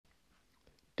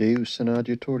Deus in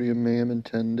adiutorium meam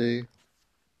intende,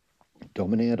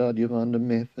 Domine ad adiuvandum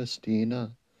me festina,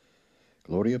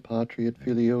 Gloria Patri et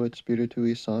Filio et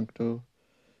Spiritui Sancto,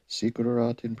 sic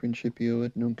erat in principio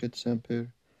et nunc et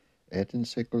semper, et in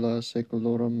saecula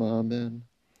saeculorum. Amen.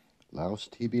 Laus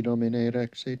tibi Domine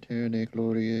rex aeterne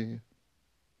gloriae.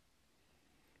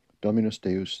 Dominus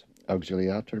Deus,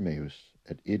 auxiliator meus,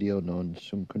 et ideo non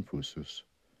sum confusus.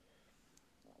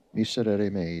 Miserere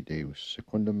mei, Deus,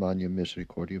 secundum magnum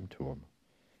misericordium tuum,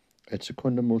 et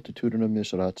secundum multitudinum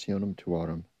miserationem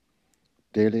tuarum,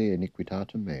 dele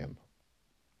iniquitatem meam.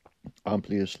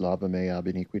 Amplius lava mea ab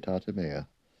iniquitate mea,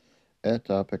 et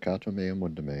a peccatum meum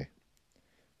munda me,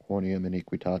 quoniam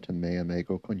iniquitatem meam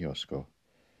ego cognosco,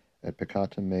 et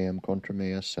peccatum meam contra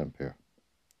mea semper.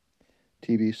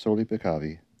 Tibi soli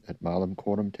peccavi, et malum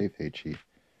coram te feci,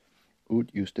 ut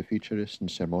justificeris in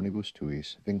sermonibus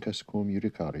tuis vincas cum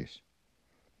judicaris,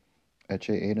 ecce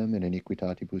enam in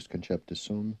iniquitatibus conceptus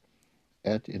sum,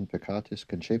 et in peccatis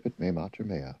concepit me mater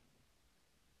mea,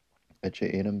 ecce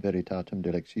enam veritatem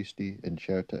dilexisti in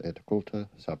certa et occulta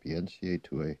sapientiae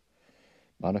tuae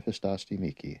manifestasti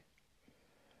mihi.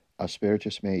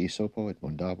 Asperges me isopo et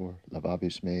mundabor,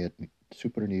 lavabis me et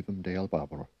supernivum de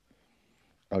albabor.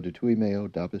 Auditui meo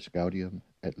dabis gaudium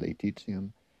et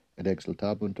laetitium, et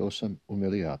exultabunt ossam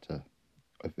humiliata,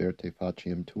 averte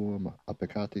faciem tuum a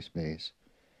peccatis meis,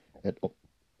 et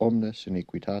omnes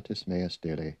iniquitatis meas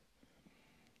dele.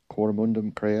 Cor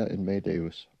mundum crea in me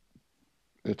Deus,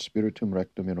 et spiritum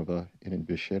rectum innova in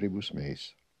visceribus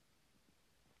meis.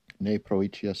 Ne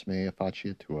proitias mea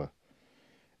facie tua,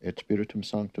 et spiritum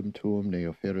sanctum tuum ne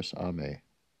oferis a me.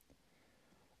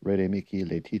 Rede mihi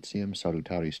laetitium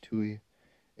salutaris tui,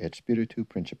 et spiritu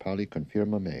principali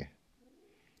confirma me.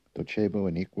 Docebo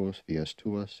iniquos vias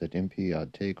tuas et impii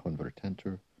ad te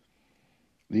convertentur.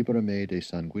 Libera me de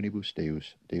sanguinibus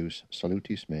Deus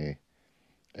salutis me,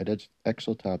 et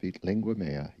exultavit lingua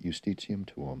mea justitium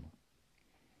tuum.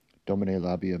 Domine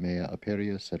labia mea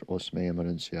aperius et os meam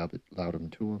renunciabit laudum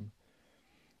tuum,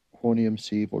 quoniam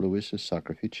si voluissus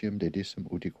sacrificium dedissum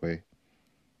utique,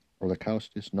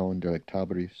 holocaustis non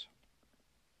delectabilis,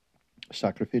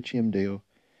 sacrificium Deo,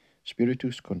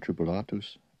 spiritus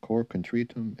contribulatus, cor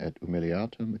contritum et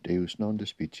humiliatum Deus non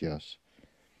despicias.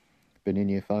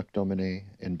 Benigne fac Domine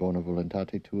in bona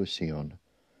voluntate tua Sion,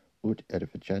 ut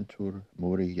edificentur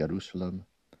muri Jerusalem,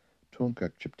 tunc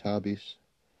acceptabis,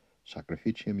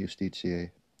 sacrificium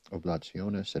justitiae,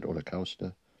 oblationes et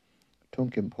holocausta,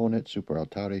 tunc imponet super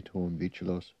altare tuum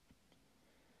vigilos.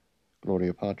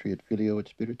 Gloria Patri et Filio et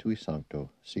Spiritui Sancto,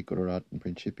 sic erat in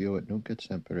principio et nunc et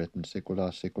semper et in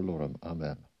saecula saeculorum.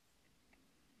 Amen.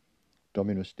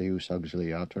 Dominus Deus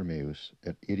auxiliator meus,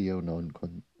 et ideo non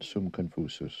sum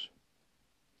confusus.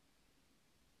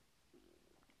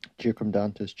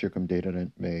 Circumdantes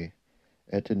circumdederent me,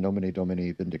 et in nomine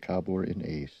Domini vindicabor in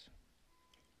eis.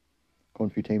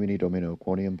 Confitemini Domino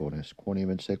quoniam bonus, quoniam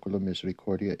in saeculum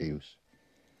misericordia eius.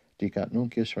 Dicat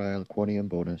nunc Israel quoniam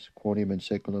bonus, quoniam in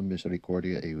saeculum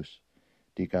misericordia eius.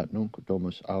 Dicat nunc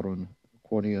Domus Auron,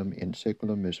 quoniam in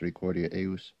saeculum misericordia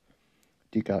eius.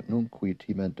 Dicat nunc qui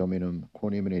timent Dominum,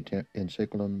 quoniam in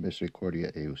saeculum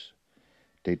misericordia eius.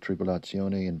 De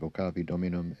tribulatione invocavi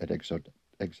Dominum, et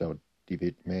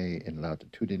exaudivit me in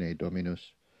latitudine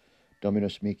Dominus.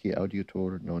 Dominus mihi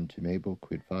audiutor non timebo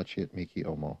quid faciet mihi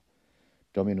homo.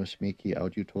 Dominus mihi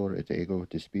audiutor et ego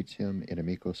despiciam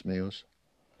inimicos meos.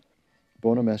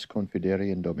 Bonum est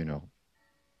confidere in Domino,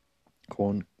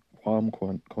 quam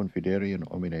confidere in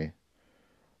homine.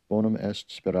 Bonum est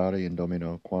sperare in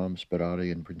Domino, quam sperare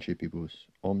in principibus.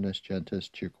 Omnes gentes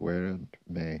circuerunt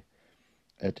me,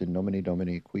 et in nomine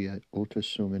Domini quia ultus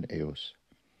sum in eos.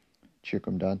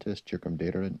 Circumdantes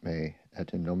circumdederent me,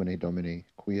 et in nomine Domini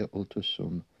quia ultus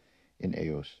sum in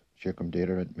eos.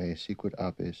 Circumdederent me sicut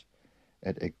apes,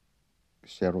 et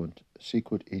exerunt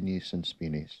sicut ignis in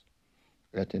spinis.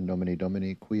 Et in nomine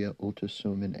Domini quia ultus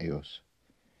sum in eos.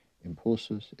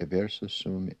 Impulsus eversus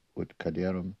sum ut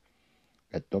caderum,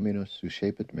 et Dominus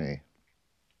suscepit me.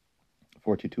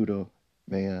 Fortitudo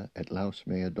mea et laus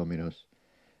mea Dominus,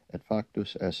 et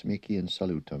factus es mihi in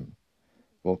salutum.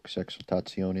 Vox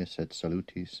exultationis et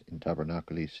salutis in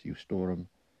tabernaculis justorum.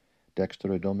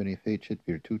 Dextra Domini fecit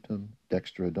virtutum,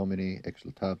 dextra Domini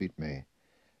exultavit me.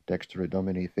 Dextra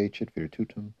Domini fecit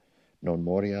virtutum, non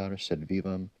moriar sed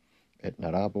vivam, et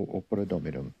narrabo opera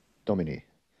Domini.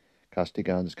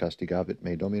 Castigans castigavit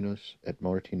me Dominus, et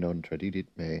morti non tradidit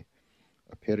me.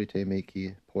 Aperite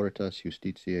mihi portas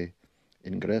justitiae,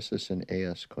 ingressus in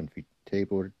eas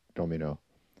confitebur Domino.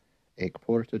 Ec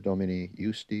porta Domini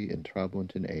justi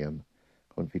intrabunt in eam,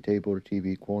 confitebur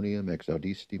tibi quoniam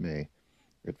exaudisti me,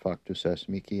 et factus est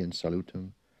mihi in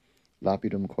salutum,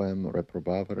 lapidum quem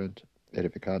reprobaverent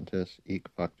edificantes, hic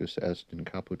factus est in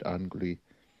caput anguli,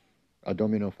 ad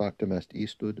Domino factum est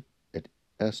istud, et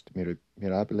est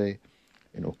mirabile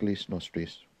in oculis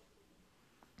nostris.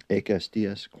 Ec est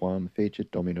dies quam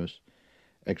fecit Dominus,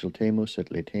 exultemus et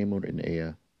laetemur in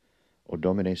ea. O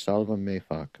Domine salvam me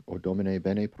fac, O Domine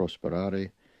bene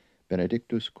prosperare,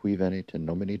 benedictus qui venit in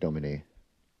nomine Domini.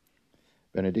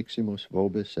 Benediximus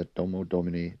vobis et domo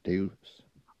Domini Deus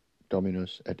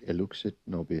Dominus et eluxit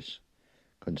nobis,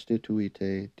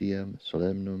 constituite diem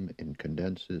solemnum in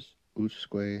condensis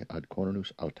usque ad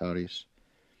cornus altaris.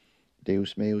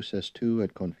 Deus meus est tu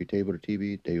et confitebur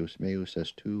tibi, Deus meus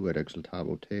est tu et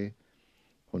exultabo te,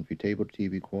 confitebur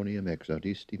tibi quoniam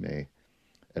exaudisti me,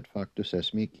 et factus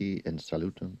est mihi in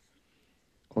salutum.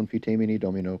 Confitemini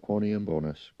Domino quoniam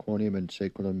bonus, quoniam in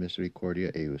saeculum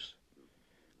misericordia eius.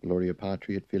 Gloria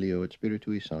Patri et Filio et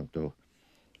Spiritui Sancto,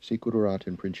 sicut erat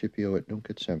in principio et nunc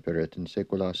et semper et in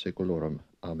saecula saeculorum.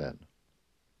 Amen.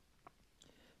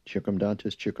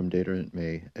 Circumdantes circumdaterint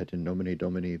me, et in nomine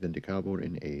Domini vindicabor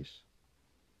in eis.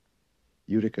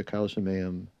 Judica causa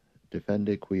meam,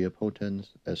 defende quia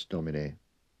potens est Domine.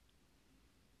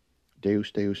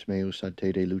 Deus meus ad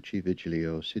te de luci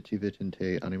vigilio, sitivit in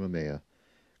te anima mea,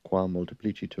 quam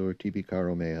multiplicitur tibi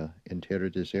caro mea, in terra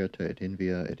deserta et in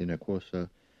via et in aquosa,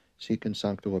 sic in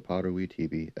sancto apparui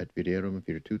tibi, et viderum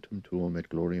virtutum tuum et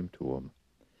gloriam tuum.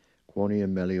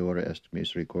 Quoniam melior est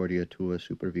misericordia tua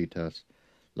super vitas,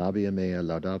 labia mea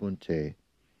laudabunt te,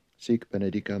 sic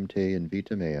benedicam te in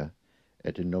vita mea,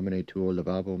 et in nomine tuo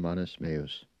lavabo manus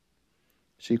meus.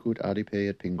 Sicut adipe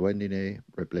et pinguendine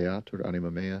repleatur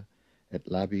anima mea, et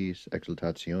labiis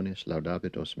exultationis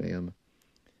laudabit os meam,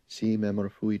 si memor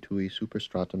fui tui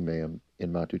superstratum meam,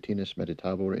 in matutinis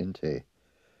meditabor in te,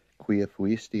 quia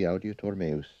fuisti auditor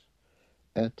meus,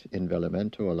 et in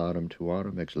velamento alarum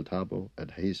tuarum exultabo,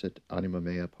 et haesit anima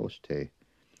mea post te,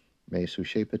 me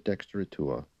suscepit dextra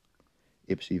tua,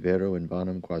 ipsi vero in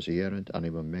vanum quasi erant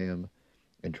animam meam,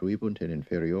 intruibunt in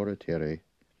inferiora terre,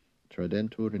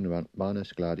 tradentur in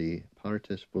manus gladi,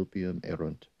 partes vulpium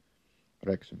erunt,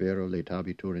 rex vero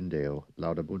letabitur in Deo,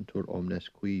 laudabuntur omnes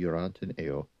qui jurant in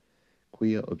eo,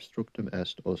 quia obstructum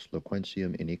est os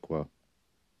loquentiam iniqua.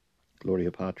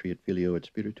 Gloria Patri et Filio et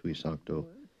Spiritui Sancto,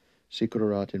 sicut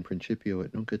erat in principio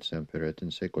et nunc et semper et in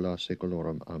saecula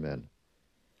saeculorum. Amen.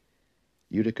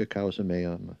 Judica causa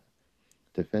meam,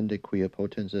 defende quia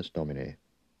potens est Domine,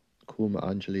 cum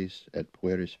angelis et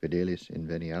pueris fidelis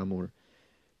inveniamur,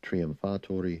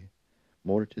 triumphatori,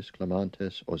 mortis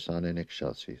clamantes osana in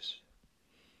excelsis.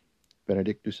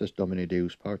 Benedictus est Domine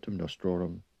Deus patrum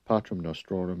nostrorum,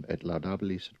 et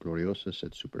laudabilis et gloriosus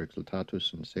et super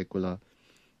exaltatus in saecula,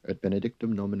 et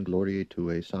benedictum nomen gloriae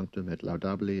tuae sanctum et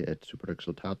laudabili et super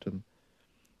exaltatum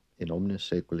in omnes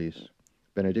saeculis.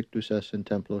 Benedictus est in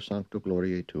templo sancto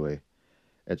gloriae tuae,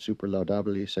 et super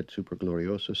laudabilis et super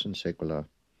gloriosus in saecula.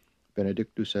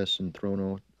 Benedictus est in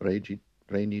throno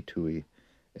regni tui,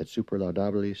 et super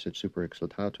laudabilis et super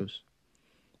exaltatus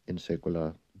in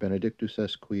saecula. Benedictus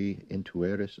est qui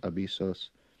intueris abyssos,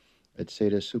 et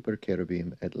sedes super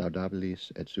cherubim, et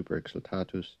laudabilis et super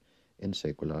exaltatus in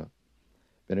saecula.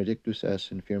 Benedictus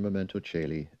est in firmamento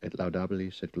celi, et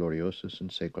laudabilis et gloriosus in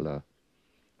saecula.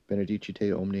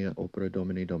 Benedicite omnia opera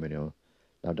Domini Domino,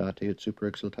 laudate et super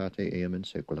exaltate eam in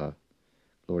saecula.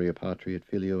 Gloria Patri et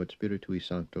Filio et Spiritui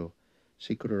Sancto,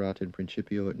 sicut erat in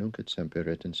principio et nunc et semper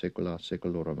et in saecula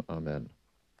saeculorum. Amen.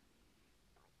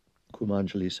 Cum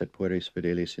angelis et pueris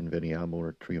fidelis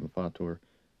inveniamur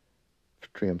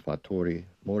triumphatori,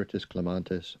 mortis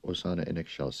clamantes, osana in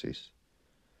excelsis.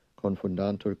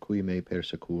 Confundantur qui me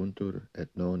persecuuntur, et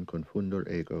non confundor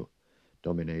ego,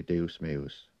 Domine Deus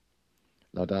meus.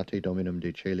 Laudate Dominum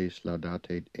de celis,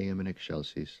 laudate eam in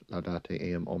excelsis, laudate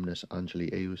eam omnes angeli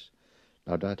eius,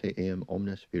 laudate eam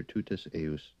omnes virtutes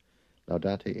eius,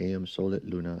 laudate eam sol et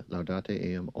luna, laudate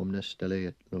eam omnes stellae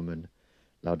et lumen,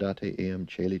 laudate eam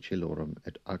celi celorum,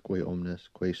 et aquae omnes,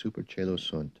 quae super celos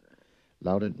sunt,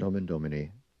 laudant nomen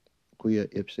Domini, quia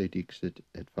ipse dixit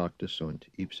et facta sunt,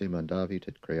 ipse mandavit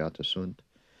et creata sunt,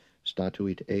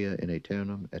 statuit ea in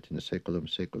aeternum et in saeculum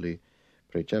saeculi,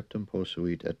 preceptum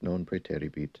posuit et non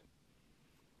praeteribit.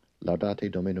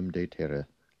 Laudate Dominum de terra,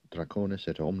 draconis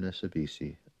et omnes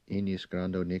abyssi, ignis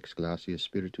grando nix glacius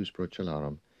spiritus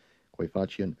procellarum, quae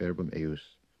faciant verbum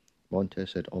eius,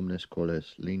 montes et omnes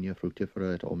coles, linea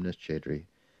fructifera et omnes cedri,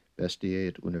 bestiae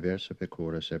et universa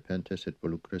pecora, serpentes et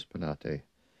volucres panate,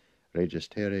 reges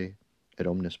terrae, et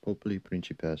omnes populi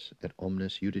principes, et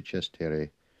omnes judices terrae,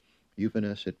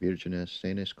 juvenes et virgines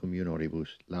senes cum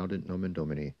junioribus, laudant nomen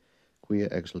Domini, quia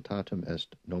exultatum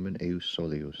est nomen eius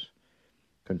solius.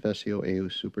 Confessio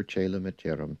eius super caelum et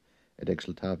terram, et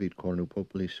exultavit cornu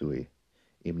populi sui,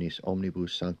 imnis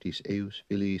omnibus sanctis eius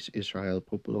filiis Israel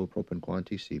populo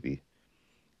propinquanti sibi.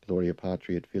 Gloria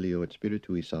Patri et Filio et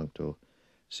Spiritui Sancto,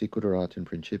 sicut erat in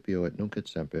principio et nunc et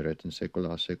semper et in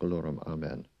saecula saeculorum.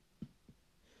 Amen.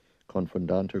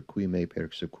 Confundantur qui me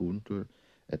persecuntur,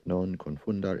 et non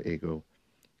confundar ego,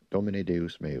 Domine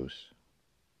Deus meus.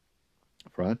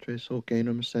 Fratres, hoc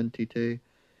enum sentite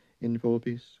in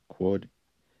vobis, quod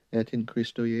et in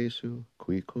Christo Iesu,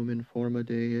 qui cum in forma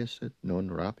Dei esset, non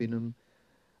rapinum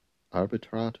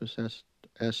arbitratus est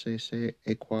esse se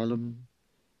equalum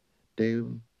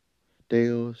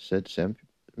Deo, sed semper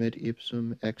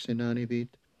ipsum ex inanivit,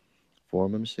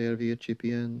 formam servia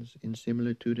cipiens in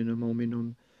similitudinem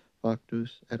hominum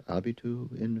factus et habitu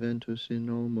inventus in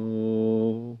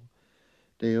homo.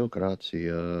 Deo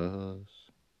gratias.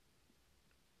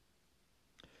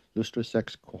 Lustris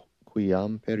ex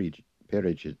quiam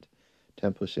perigit,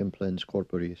 tempus implens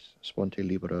corporis, sponte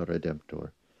libera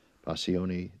redemptor,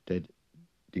 passione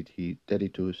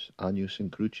deditus agnus in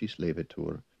crucis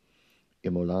levetur,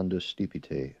 immolandus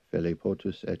stipite, fele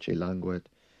potus ecce languet,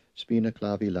 spina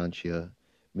clavi lancia,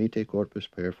 mite corpus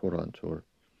perforarunt,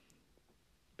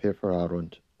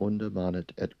 unda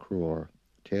manet et cruor,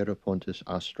 terra pontis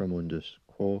astra mundus,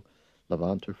 quo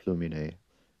levantur flumine,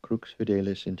 crux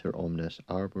fidelis inter omnes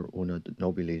arbor una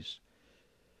nobilis,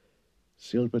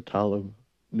 silva talum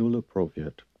nulla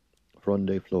profiat,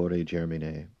 fronde flore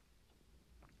germine,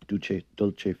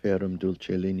 dulce ferum,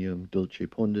 dulce lignum, dulce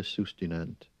pondus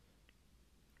sustinent,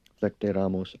 flecte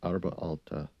ramos arba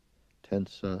alta,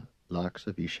 tensa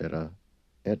laxa viscera,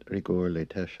 et rigor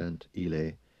latescent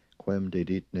ille, quem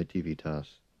dedit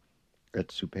nativitas,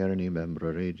 et superni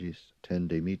membra regis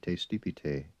tende mite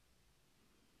stipite.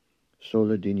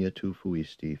 Sola digna tu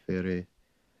fuisti fere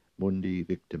mundi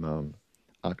victimam,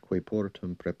 atque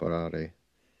portum preparare,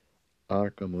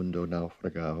 arca mundo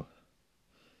naufragao,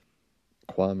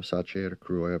 quam sacer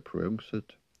cruer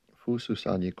pruunxit, fusus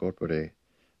agni corpore,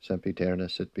 sempiterna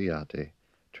sit beate,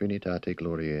 Trinitate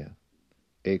gloriae,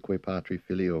 eque Patri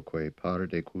Filioque par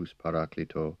decus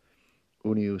Paraclito,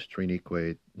 unius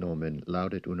trinique nomen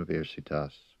laudet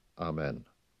universitas. Amen.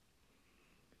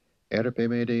 Erpe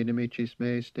me de inimicis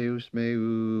meis Deus meus,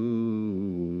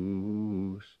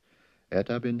 et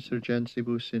ab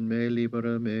insurgensibus in me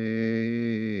libera me.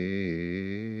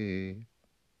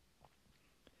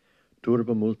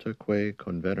 Turba multa quae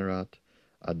convenerat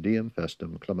ad diem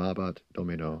festum clamabat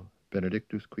Domino,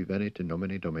 benedictus qui venit in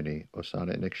nomine Domini,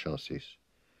 Hosanna in excelsis.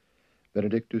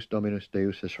 Benedictus Dominus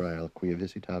Deus Israel, quia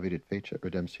visitavit et fecit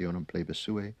redemptionem plebis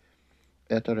sue,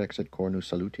 et arexit cornus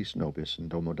salutis nobis in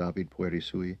domo David pueri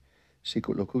sui,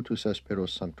 sicut locutus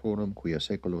esperos sanctorum quia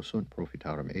saeculo sunt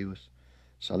profitarum eius,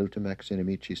 salutem ex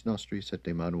inimicis nostris et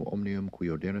de manu omnium qui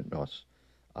oderent nos,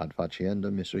 ad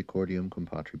faciendam misericordium cum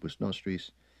patribus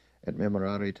nostris, et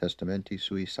memorare testamenti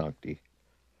sui sancti.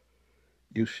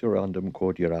 Usurandum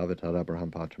quod ieravit ad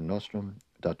Abraham patrum nostrum,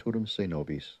 daturum se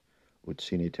nobis, ut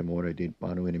sine temore dint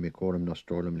manu inimicorum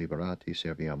nostrorum liberati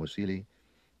serviamus illi,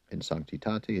 in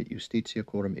sanctitate et justitia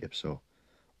coram ipso,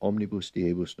 omnibus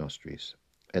diebus nostris,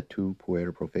 et tu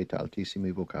puer profeta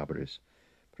altissimi vocaberis,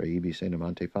 praebis enim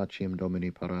ante faciem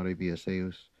Domini parare vias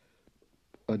eius,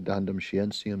 addandum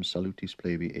scientiam salutis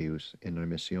plebi eius in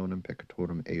remissionem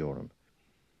peccatorum eorum.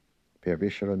 Per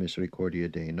viscera misericordia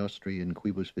Dei nostri in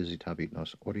quibus visitabit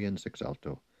nos oriens ex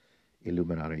alto,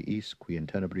 illuminare is qui in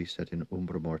tenebris et in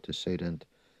umbra mortis sedent,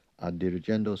 ad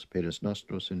dirigendos pedes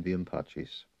nostros in viam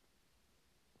pacis.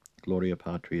 Gloria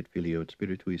Patri et Filio et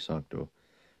Spiritui Sancto,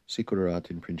 sicut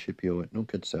erat in principio et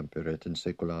nunc et semper et in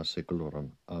saecula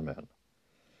saeculorum. Amen.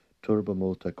 Turba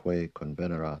multa quae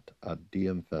convenerat ad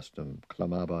diem festum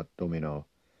clamabat Domino,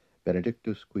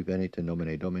 benedictus qui venit in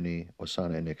nomine Domini,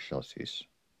 Hosanna in excelsis.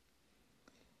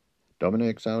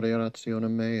 Domine exaude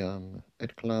orationem meam,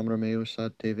 et clamor meus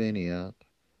ad te veniat.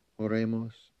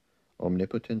 Oremus,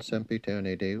 omnipotens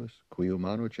sempiterne Deus, qui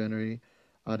humano generi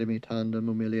ad imitandum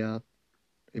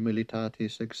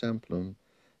humilitatis exemplum,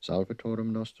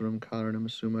 salvatorum nostrum carnem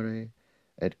sumere,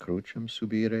 et crucem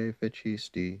subire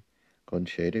fecisti,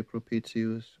 concede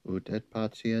propitius, ut et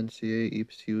patientiae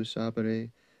ipsius abere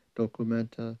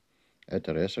documenta, et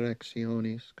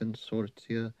resurrectionis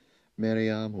consortia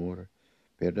meriamur,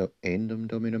 per endum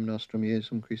Dominum nostrum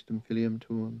Iesum Christum Filium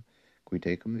Tuum, qui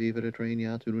tecum vivere et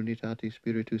regnat in unitate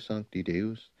Spiritus Sancti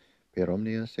Deus, per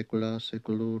omnia saecula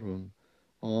saeculorum.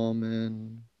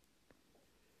 Amen.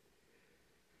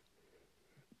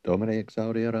 Domine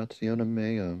exaude orationem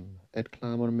meam, et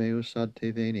clamor meus ad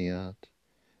te veniat.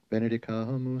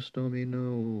 Benedicamus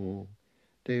Domino,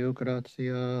 Deo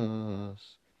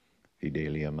gratias.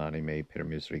 Fidelium anime per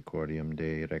misericordiam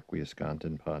Dei requiescant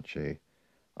in pace.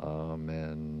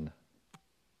 Amen.